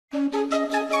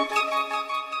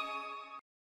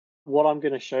what I'm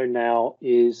going to show now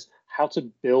is how to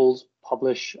build,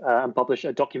 publish, and publish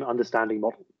a document understanding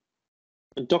model.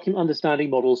 And document understanding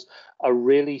models are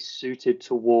really suited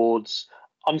towards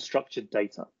unstructured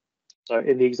data. So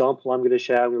in the example I'm going to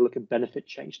share, I'm going to look at benefit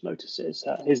change notices.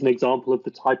 Here's an example of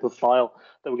the type of file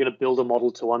that we're going to build a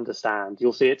model to understand.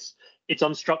 You'll see it's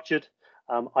unstructured.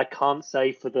 I can't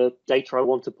say for the data I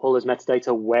want to pull as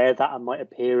metadata where that might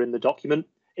appear in the document.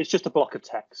 It's just a block of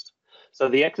text. So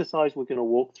the exercise we're going to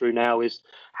walk through now is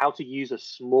how to use a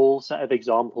small set of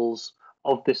examples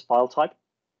of this file type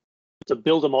to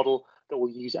build a model that will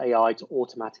use AI to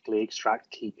automatically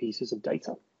extract key pieces of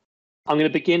data. I'm going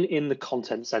to begin in the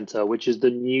content center, which is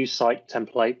the new site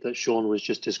template that Sean was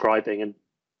just describing,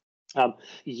 and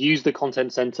use the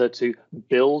content center to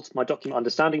build my document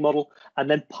understanding model and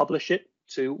then publish it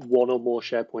to one or more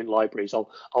SharePoint libraries.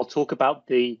 I'll talk about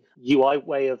the UI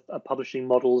way of publishing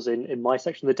models in my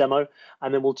section of the demo,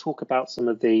 and then we'll talk about some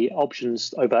of the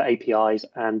options over APIs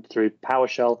and through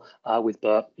PowerShell with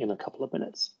Bert in a couple of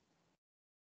minutes.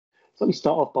 So let me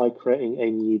start off by creating a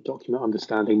new document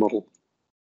understanding model.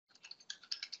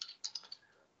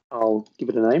 I'll give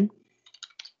it a name.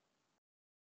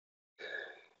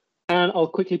 And I'll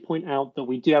quickly point out that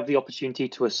we do have the opportunity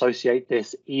to associate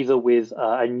this either with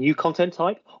a new content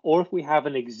type, or if we have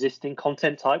an existing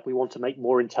content type we want to make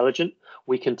more intelligent,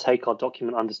 we can take our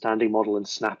document understanding model and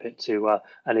snap it to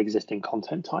an existing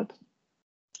content type.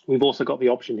 We've also got the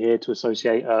option here to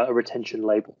associate a retention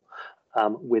label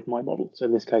with my model. So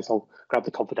in this case, I'll grab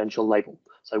the confidential label.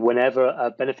 So whenever a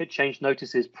benefit change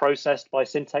notice is processed by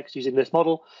Syntex using this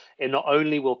model, it not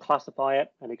only will classify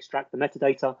it and extract the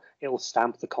metadata, it will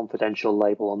stamp the confidential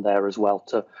label on there as well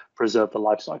to preserve the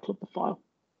lifecycle of the file.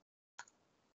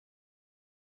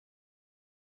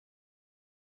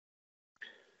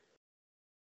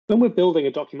 When we're building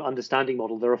a document understanding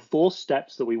model, there are 4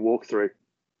 steps that we walk through.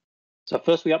 So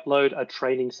first we upload a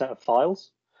training set of files.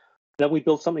 Then we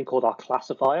build something called our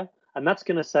classifier, and that's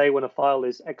going to say when a file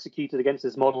is executed against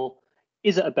this model,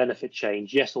 is it a benefit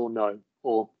change, yes or no?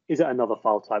 Or is it another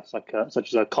file type, such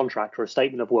as a contract or a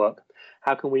statement of work?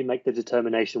 How can we make the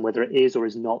determination whether it is or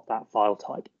is not that file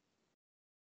type?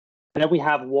 And then we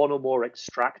have one or more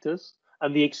extractors,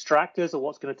 and the extractors are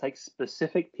what's going to take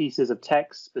specific pieces of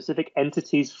text, specific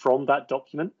entities from that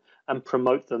document, and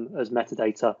promote them as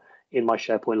metadata in my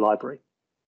SharePoint library.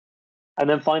 And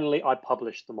then finally, I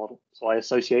publish the model. So I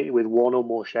associate it with one or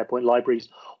more SharePoint libraries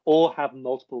or have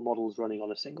multiple models running on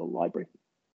a single library.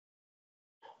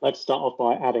 Let's start off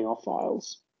by adding our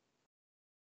files.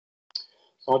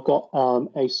 So I've got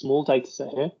a small data set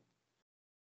here.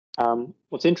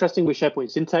 What's interesting with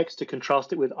SharePoint Syntex, to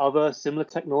contrast it with other similar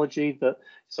technology that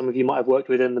some of you might have worked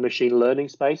with in the machine learning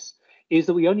space, is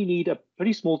that we only need a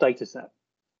pretty small data set.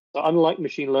 So unlike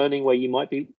machine learning, where you might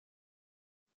be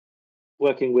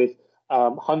working with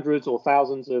hundreds or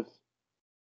thousands of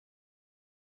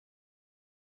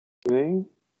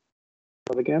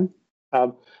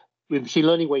with machine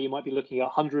learning, where you might be looking at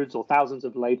hundreds or thousands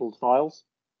of labeled files.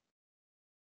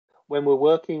 When we're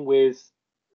working with,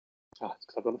 it's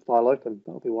because I've got the file open,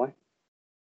 that'll be why.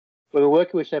 When we're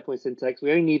working with SharePoint Syntex,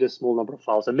 we only need a small number of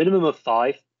files, a minimum of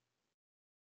 5.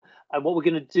 And what we're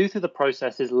going to do through the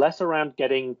process is less around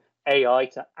getting AI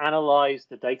to analyze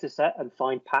the data set and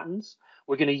find patterns.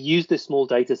 We're going to use this small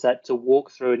data set to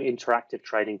walk through an interactive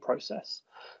training process.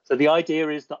 So the idea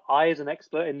is that I, as an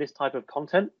expert in this type of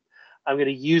content, I'm going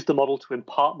to use the model to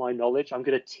impart my knowledge. I'm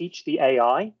going to teach the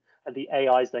AI, and the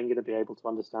AI is then going to be able to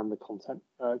understand the content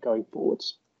going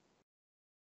forwards.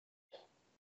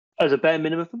 As a bare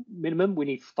minimum, we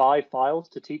need 5 files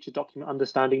to teach a document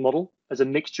understanding model as a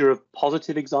mixture of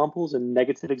positive examples and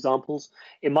negative examples.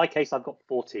 In my case, I've got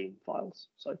 14 files.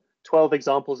 So 12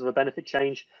 examples of a benefit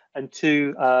change and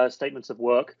 2 statements of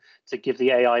work to give the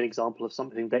AI an example of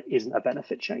something that isn't a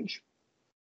benefit change.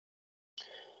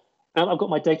 Now I've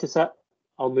got my data set,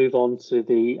 I'll move on to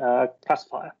the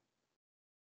classifier.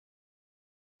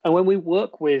 And when we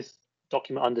work with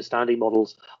document understanding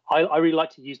models, I really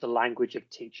like to use the language of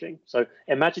teaching. So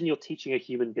imagine you're teaching a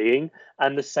human being,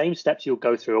 and the same steps you'll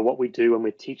go through are what we do when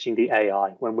we're teaching the AI,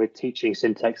 when we're teaching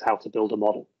Syntex how to build a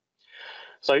model.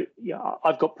 So yeah,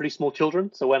 I've got pretty small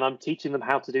children, so when I'm teaching them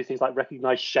how to do things like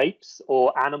recognize shapes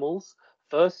or animals,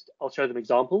 first I'll show them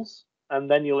examples, and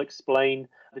then you'll explain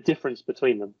the difference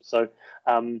between them. So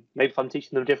maybe if I'm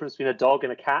teaching them the difference between a dog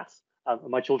and a cat,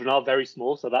 my children are very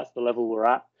small, so that's the level we're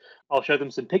at. I'll show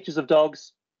them some pictures of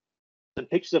dogs, some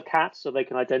pictures of cats, so they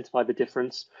can identify the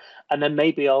difference. And then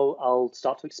maybe I'll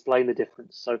start to explain the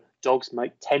difference. So dogs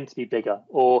might tend to be bigger,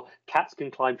 or cats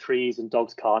can climb trees and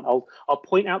dogs can't. I'll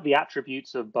point out the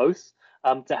attributes of both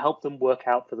to help them work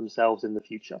out for themselves in the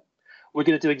future. We're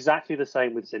going to do exactly the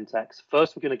same with syntax.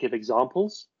 First, we're going to give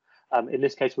examples. In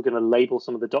this case, we're going to label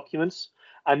some of the documents,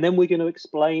 and then we're going to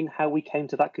explain how we came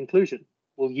to that conclusion.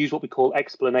 We'll use what we call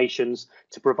explanations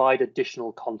to provide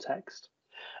additional context.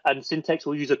 And syntax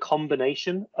will use a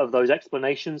combination of those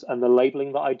explanations and the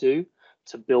labeling that I do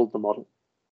to build the model.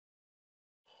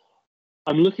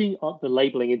 I'm looking at the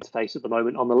labeling interface at the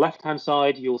moment. On the left-hand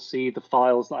side, you'll see the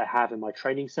files that I have in my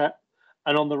training set.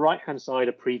 And on the right-hand side,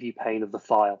 a preview pane of the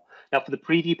file. Now, for the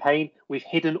preview pane, we've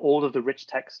hidden all of the rich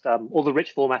text, all the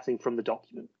rich formatting from the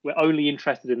document. We're only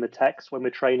interested in the text when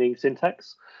we're training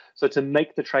syntax. So to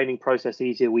make the training process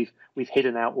easier, we've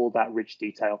hidden out all that rich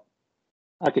detail.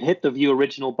 I could hit the View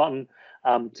Original button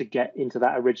to get into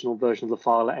that original version of the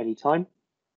file at any time.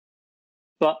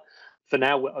 But for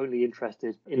now, we're only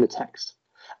interested in the text.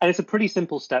 And it's a pretty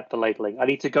simple step for labeling. I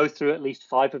need to go through at least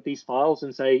 5 of these files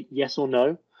and say yes or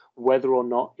no, whether or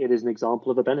not it is an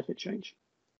example of a benefit change.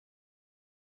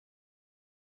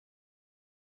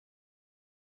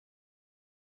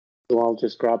 So I'll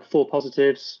just grab 4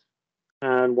 positives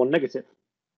and 1 negative.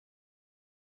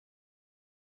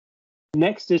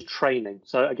 Next is training.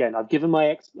 So again, I've given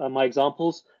my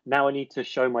examples. Now I need to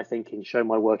show my thinking, show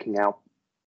my working out.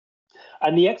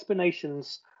 And the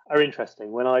explanations are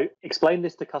interesting. When I explain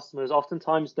this to customers,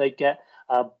 oftentimes they get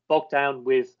bogged down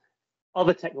with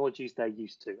other technologies they're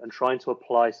used to and trying to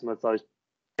apply some of those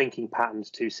thinking patterns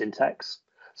to syntax.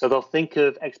 So they'll think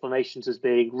of explanations as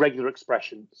being regular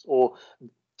expressions or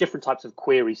different types of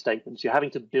query statements. You're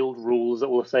having to build rules that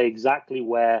will say exactly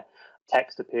where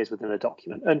text appears within a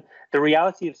document. And the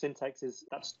reality of syntax is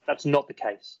that's not the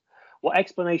case. What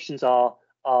explanations are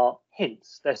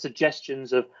hints. They're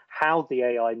suggestions of how the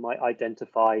AI might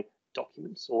identify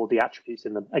documents or the attributes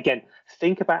in them. Again,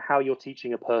 think about how you're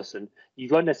teaching a person. You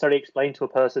won't necessarily explain to a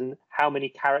person how many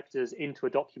characters into a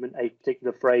document a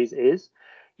particular phrase is.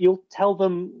 You'll tell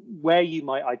them where you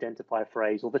might identify a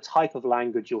phrase or the type of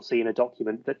language you'll see in a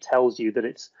document that tells you that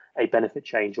it's a benefit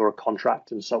change or a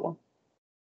contract and so on.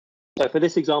 So for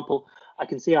this example, I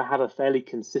can see I have a fairly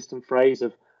consistent phrase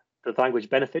of the language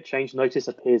benefit change notice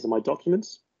appears in my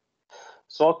documents.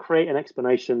 So I'll create an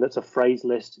explanation that's a phrase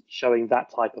list showing that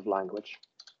type of language.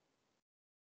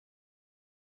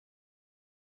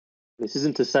 This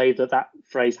isn't to say that that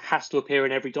phrase has to appear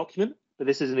in every document, but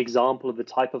this is an example of the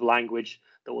type of language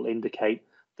that will indicate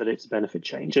that it's a benefit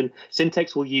change. And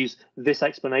syntax will use this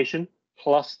explanation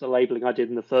plus the labeling I did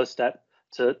in the first step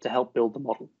to help build the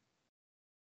model.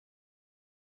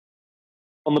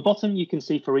 On the bottom, you can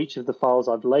see for each of the files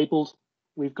I've labeled,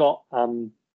 we've got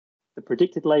the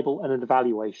predicted label and an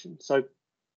evaluation. So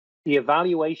the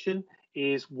evaluation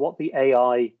is what the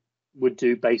AI would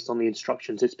do based on the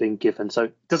instructions it's being given. So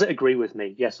does it agree with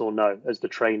me, yes or no, as the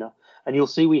trainer? And you'll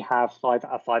see we have 5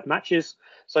 out of 5 matches.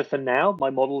 So for now, my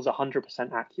model is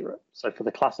 100% accurate. So for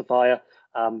the classifier,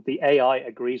 the AI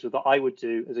agrees with what I would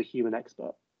do as a human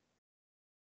expert.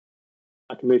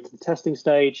 I can move to the testing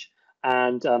stage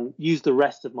and use the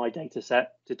rest of my data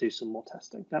set to do some more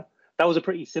testing. Now, that was a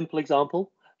pretty simple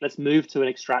example. Let's move to an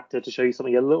extractor to show you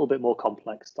something a little bit more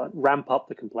complex, to ramp up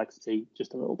the complexity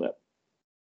just a little bit.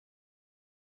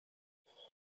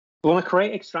 When I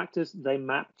create extractors, they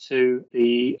map to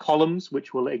the columns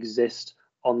which will exist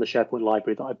on the SharePoint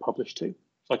library that I publish to.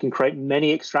 So I can create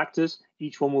many extractors.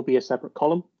 Each one will be a separate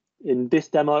column. In this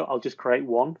demo, I'll just create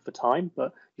one for time,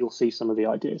 but you'll see some of the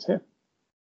ideas here.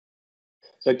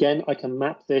 So again, I can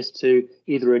map this to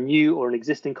either a new or an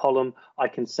existing column. I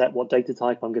can set what data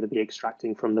type I'm going to be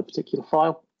extracting from the particular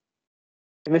file.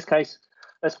 In this case,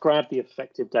 let's grab the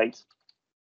effective date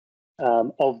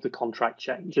of the contract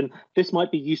change. And this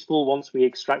might be useful once we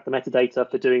extract the metadata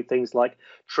for doing things like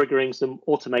triggering some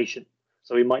automation.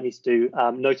 So we might need to do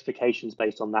notifications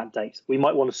based on that date. We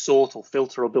might want to sort or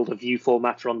filter or build a view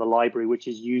formatter on the library, which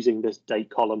is using this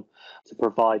date column to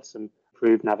provide some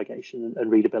improved navigation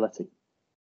and readability.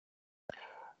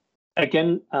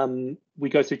 Again, we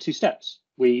go through 2 steps.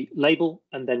 We label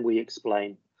and then we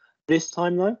explain. This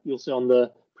time, though, you'll see on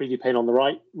the preview pane on the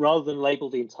right, rather than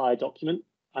label the entire document,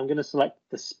 I'm going to select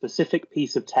the specific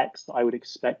piece of text that I would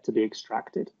expect to be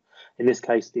extracted. In this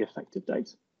case, the effective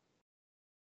date.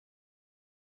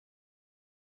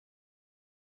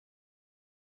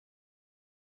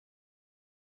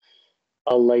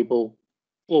 I'll label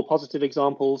 4 positive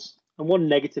examples and 1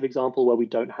 negative example where we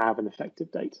don't have an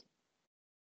effective date.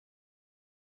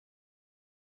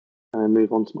 And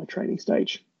move on to my training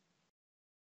stage.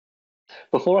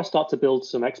 Before I start to build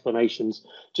some explanations,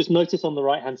 just notice on the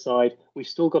right-hand side, we've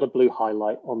still got a blue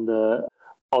highlight on the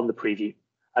preview.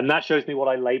 And that shows me what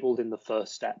I labeled in the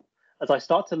first step. As I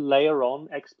start to layer on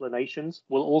explanations,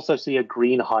 we'll also see a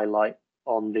green highlight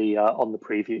on the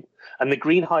preview. And the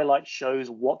green highlight shows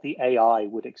what the AI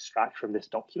would extract from this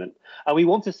document. And we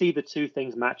want to see the two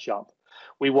things match up.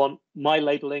 We want my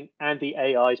labeling and the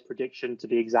AI's prediction to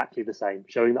be exactly the same,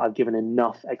 showing that I've given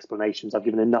enough explanations, I've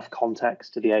given enough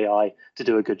context to the AI to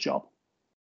do a good job.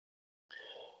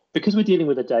 Because we're dealing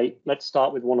with a date, let's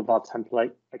start with one of our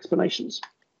template explanations.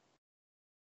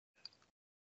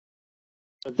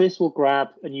 So this will grab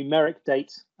a numeric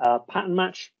date pattern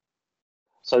match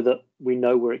so that we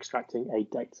know we're extracting a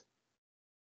date.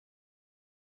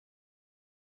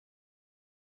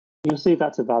 You'll see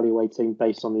that's evaluating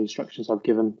based on the instructions I've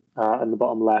given in the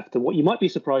bottom left. And what you might be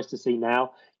surprised to see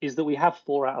now is that we have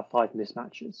 4 out of 5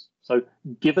 mismatches. So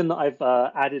given that I've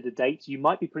added a date, you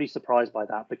might be pretty surprised by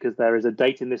that because there is a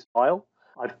date in this file.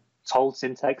 I've told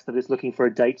Syntex that it's looking for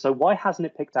a date. So why hasn't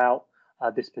it picked out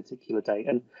this particular date?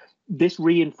 And this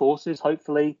reinforces,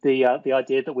 hopefully, the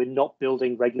idea that we're not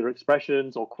building regular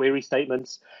expressions or query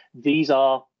statements. These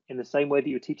are, in the same way that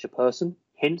you teach a person,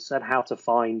 hints at how to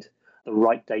find the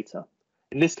right data.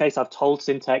 In this case, I've told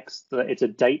Syntex that it's a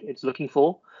date it's looking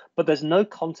for, but there's no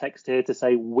context here to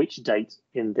say which date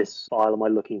in this file am I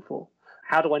looking for.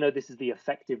 How do I know this is the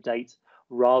effective date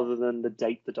rather than the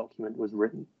date the document was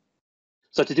written?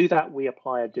 So to do that, we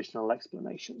apply additional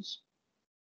explanations.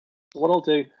 What I'll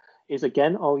do is,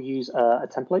 again, I'll use a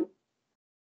template.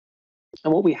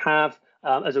 And what we have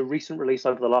as a recent release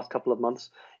over the last couple of months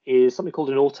is something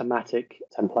called an automatic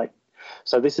template.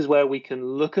 So this is where we can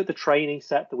look at the training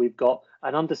set that we've got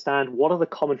and understand what are the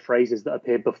common phrases that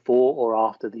appear before or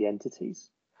after the entities.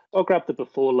 I'll grab the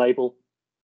before label,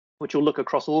 which will look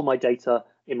across all my data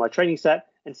in my training set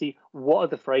and see what are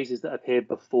the phrases that appear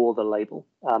before the label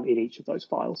in each of those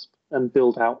files and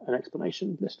build out an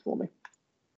explanation list for me.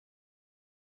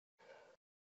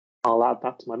 I'll add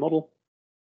that to my model.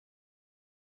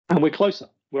 And we're closer.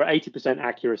 We're at 80%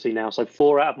 accuracy now. So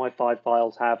 4 out of my 5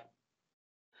 files have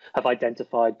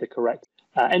identified the correct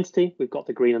entity. We've got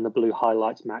the green and the blue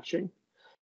highlights matching.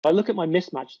 If I look at my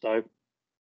mismatch, though,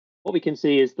 what we can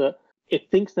see is that it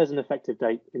thinks there's an effective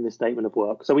date in the statement of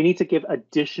work. So we need to give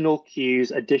additional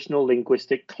cues, additional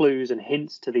linguistic clues and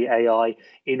hints to the AI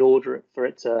in order for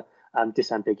it to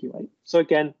disambiguate. So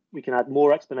again, we can add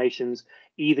more explanations,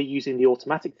 either using the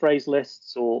automatic phrase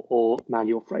lists or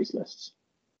manual phrase lists.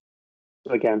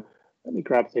 So again, let me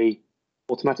grab the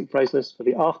automatic phrase list for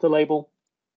the after label.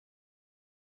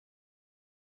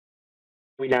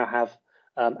 We now have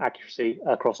accuracy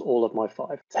across all of my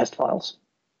 5 test files.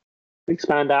 We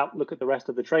expand out, look at the rest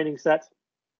of the training set.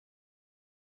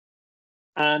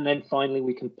 And then finally,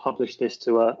 we can publish this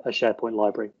to a SharePoint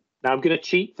library. Now I'm going to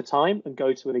cheat for time and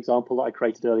go to an example that I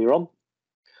created earlier on.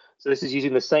 So this is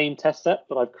using the same test set,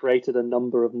 but I've created a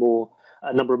number of more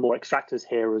extractors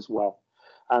here as well.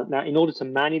 Now, in order to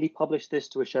manually publish this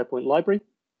to a SharePoint library,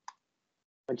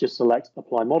 I just select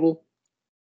Apply Model,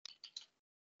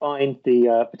 find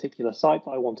the particular site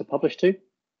that I want to publish to,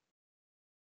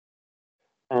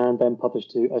 and then publish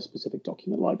to a specific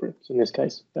document library. So in this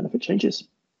case, benefit changes.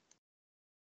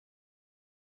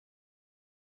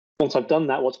 Once I've done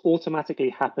that, what's automatically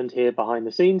happened here behind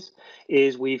the scenes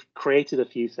is we've created a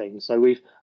few things. So we've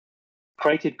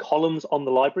created columns on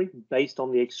the library based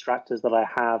on the extractors that I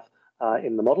have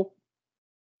in the model.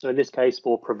 So in this case,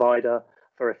 for provider,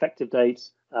 for effective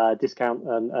dates, discount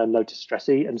and notice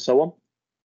stressee, and so on.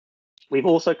 We've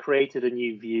also created a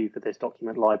new view for this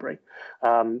document library.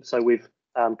 So we've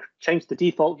changed the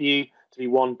default view to be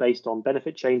one based on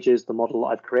benefit changes, the model that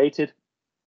I've created,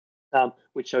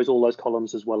 which shows all those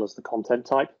columns as well as the content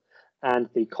type, and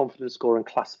the confidence score and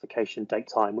classification date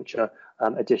time, which are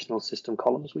additional system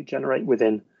columns we generate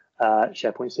within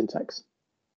SharePoint Syntex.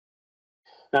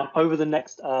 Now, over the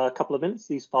next couple of minutes,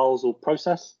 these files will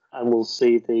process, and we'll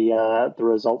see the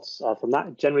results from that.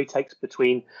 It generally takes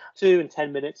between 2 and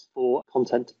 10 minutes for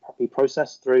content to properly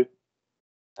process through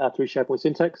SharePoint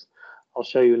Syntex. I'll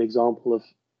show you an example of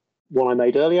one I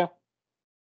made earlier,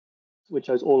 which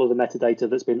shows all of the metadata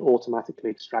that's been automatically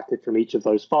extracted from each of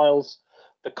those files,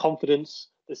 the confidence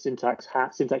that Syntex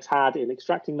had in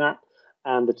extracting that,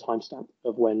 and the timestamp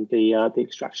of when the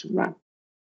extraction ran.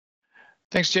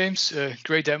 Thanks, James.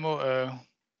 Great demo.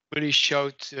 Really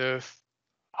showed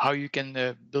how you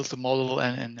can build the model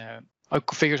and how to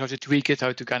configure it, how to tweak it,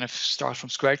 how to kind of start from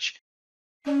scratch.